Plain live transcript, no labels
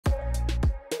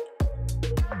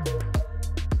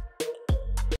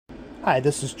Hi,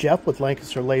 this is Jeff with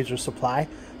Lancaster Laser Supply.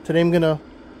 Today I'm going to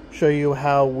show you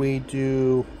how we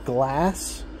do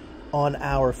glass on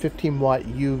our 15 watt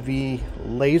UV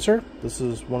laser. This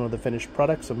is one of the finished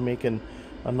products. I'm making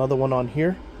another one on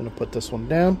here. I'm going to put this one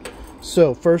down.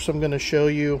 So first I'm going to show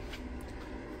you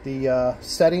the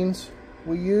settings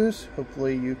we use.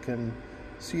 Hopefully you can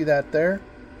see that there.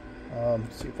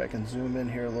 See if I can zoom in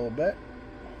here a little bit.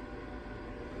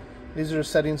 These are the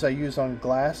settings I use on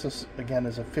glass. This, again,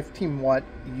 is a 15 watt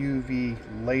UV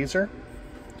laser.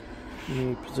 Let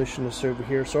me position this over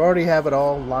here. So I already have it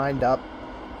all lined up.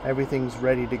 Everything's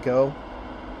ready to go.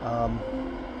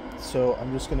 So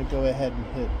I'm just going to go ahead and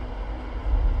hit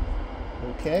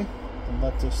OK and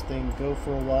let this thing go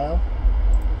for a while.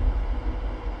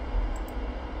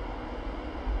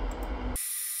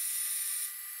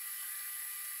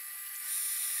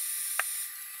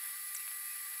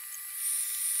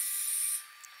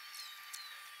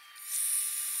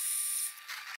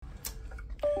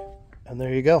 And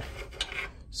there you go.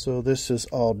 So this is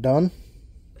all done.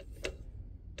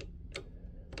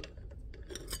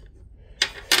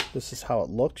 This is how it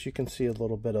looks. You can see a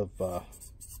little bit of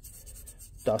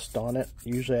dust on it.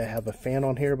 Usually I have a fan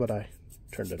on here, but I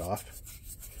turned it off.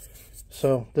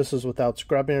 So this is without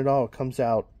scrubbing at all. It comes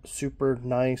out super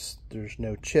nice. There's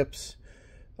no chips.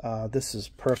 This is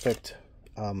perfect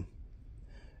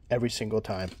every single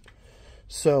time.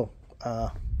 So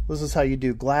this is how you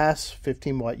do glass,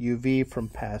 15 watt UV from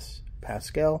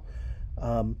Pascal.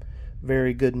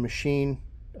 Very good machine.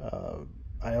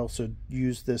 I also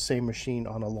use this same machine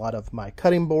on a lot of my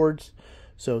cutting boards,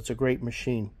 so it's a great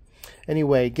machine.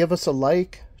 Anyway, give us a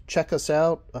like, check us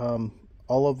out.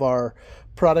 All of our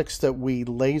products that we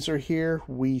laser here,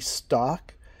 we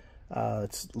stock.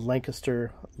 It's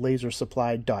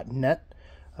lancasterlasersupply.net.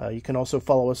 You can also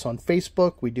follow us on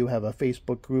Facebook. We do have a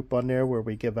Facebook group on there where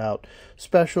we give out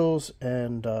specials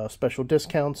and special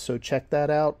discounts, so check that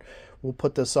out. We'll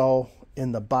put this all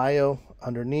in the bio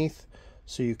underneath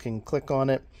so you can click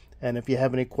on it. And if you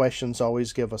have any questions,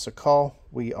 always give us a call.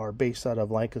 We are based out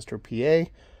of Lancaster, PA.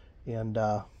 And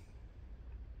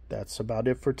that's about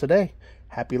it for today.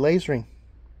 Happy lasering.